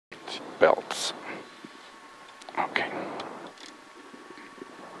belts. Okay.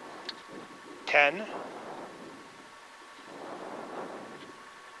 10,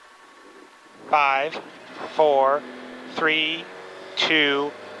 5, 4, 3,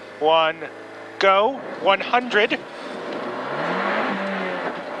 2, 1, go. 100.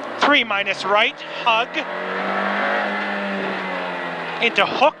 3 minus right, hug. Into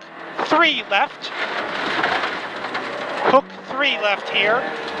hook, 3 left. Hook 3 left here.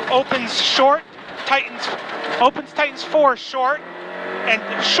 Opens short, tightens 4 short,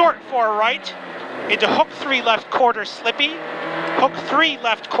 and short 4 right. Into hook 3 left quarter slippy. Hook 3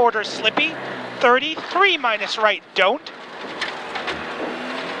 left quarter slippy. 30, 3 minus right don't.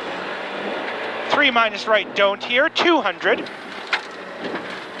 3 minus right don't here, 200.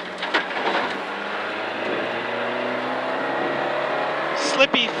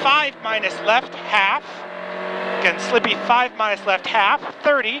 Slippy 5 minus left, half. Again, slippy 5 minus left, half,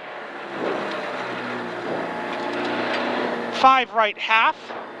 30. 5 right, half.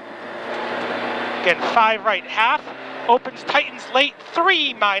 Again, 5 right, half. Opens, tightens late,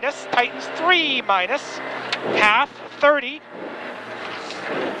 3 minus. Tightens 3 minus, half, 30.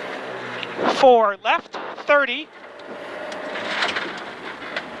 4 left, 30.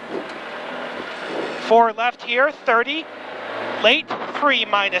 4 left here, 30. Late, 3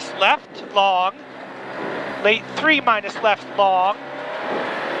 minus left, long. Late, 3 minus left, long.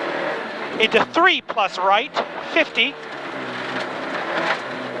 Into 3 plus right, 50.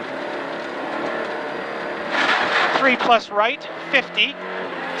 3 plus right, 50.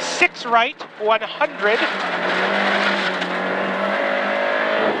 6 right, 100.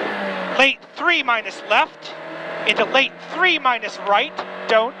 Late 3 minus left. Into late 3 minus right,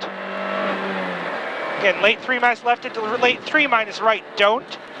 don't. Again, late 3 minus left into late 3 minus right,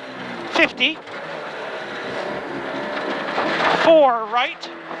 don't. 50. 4 right,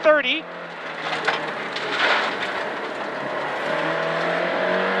 30.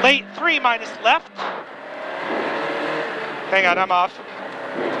 Late 3 minus left. Hang on, I'm off.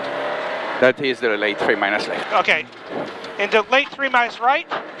 That is the late 3 minus left. Okay. Into late 3 minus right,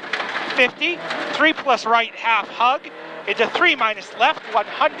 50. 3 plus right, half hug. Into 3 minus left,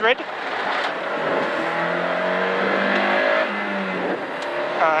 100.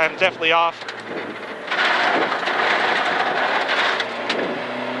 I'm definitely off.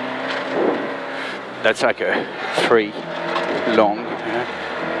 That's like a 3 long.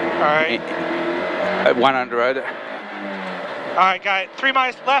 All right. 100. All right, got it. 3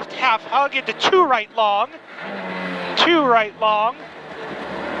 minus left, half hug into 2 right long. 2 right long.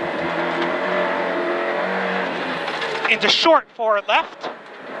 Into short 4 left.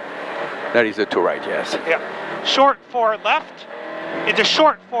 That is the 2 right, yes. Yeah. Short 4 left. Into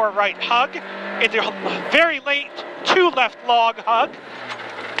short 4 right hug. Into very late 2 left long hug.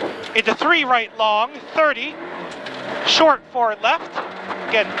 Into 3 right long, 30. Short 4 left.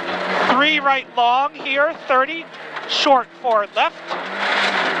 Again, 3 right long here, 30. Short 4 left.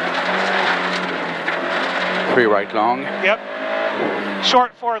 3 right long. Yep.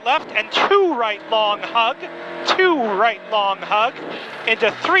 Short 4 left and 2 right long hug. 2 right long hug.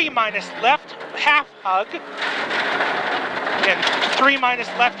 Into 3 minus left, half hug. Again, 3 minus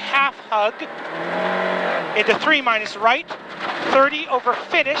left, half hug. Into 3 minus right, 30 over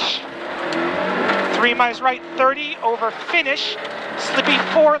finish. 3 minus right, 30 over finish. Slippy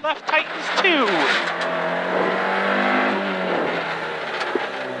 4 left, tightens 2.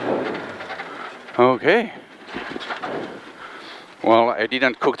 Okay. Well, I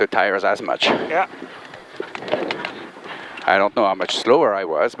didn't cook the tires as much. Yeah. I don't know how much slower I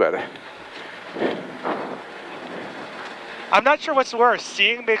was, but... I'm not sure what's worse,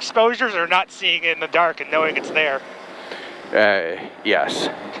 seeing the exposures or not seeing it in the dark and knowing it's there. Yes.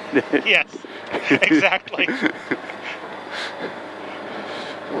 Yes, exactly.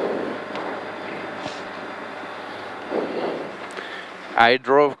 I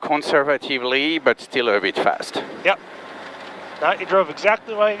drove conservatively, but still a bit fast. Yep. No, you drove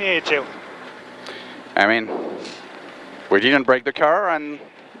exactly what you needed to. I mean, we didn't break the car and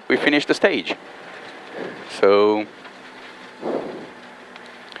we finished the stage. So